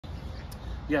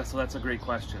Yeah, so that's a great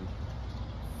question.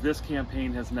 This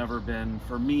campaign has never been,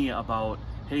 for me, about,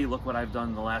 hey, look what I've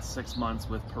done the last 6 months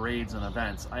with parades and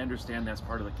events. I understand that's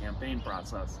part of the campaign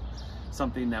process,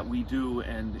 something that we do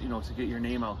and, to get your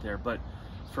name out there. But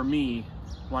for me,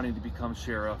 wanting to become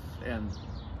sheriff and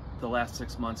the last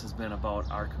 6 months has been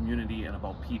about our community and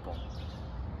about people.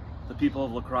 The people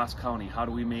of La Crosse County, how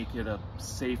do we make it a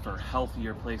safer,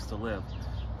 healthier place to live?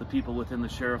 The people within the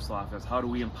sheriff's office, how do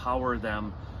we empower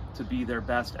them to be their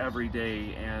best every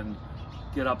day and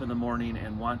get up in the morning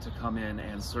and want to come in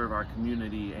and serve our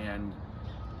community and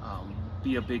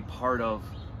be a big part of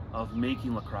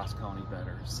making La Crosse County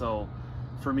better. So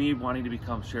for me, wanting to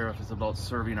become sheriff is about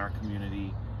serving our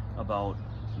community, about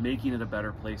making it a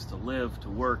better place to live, to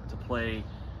work, to play,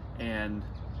 and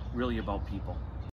really about people.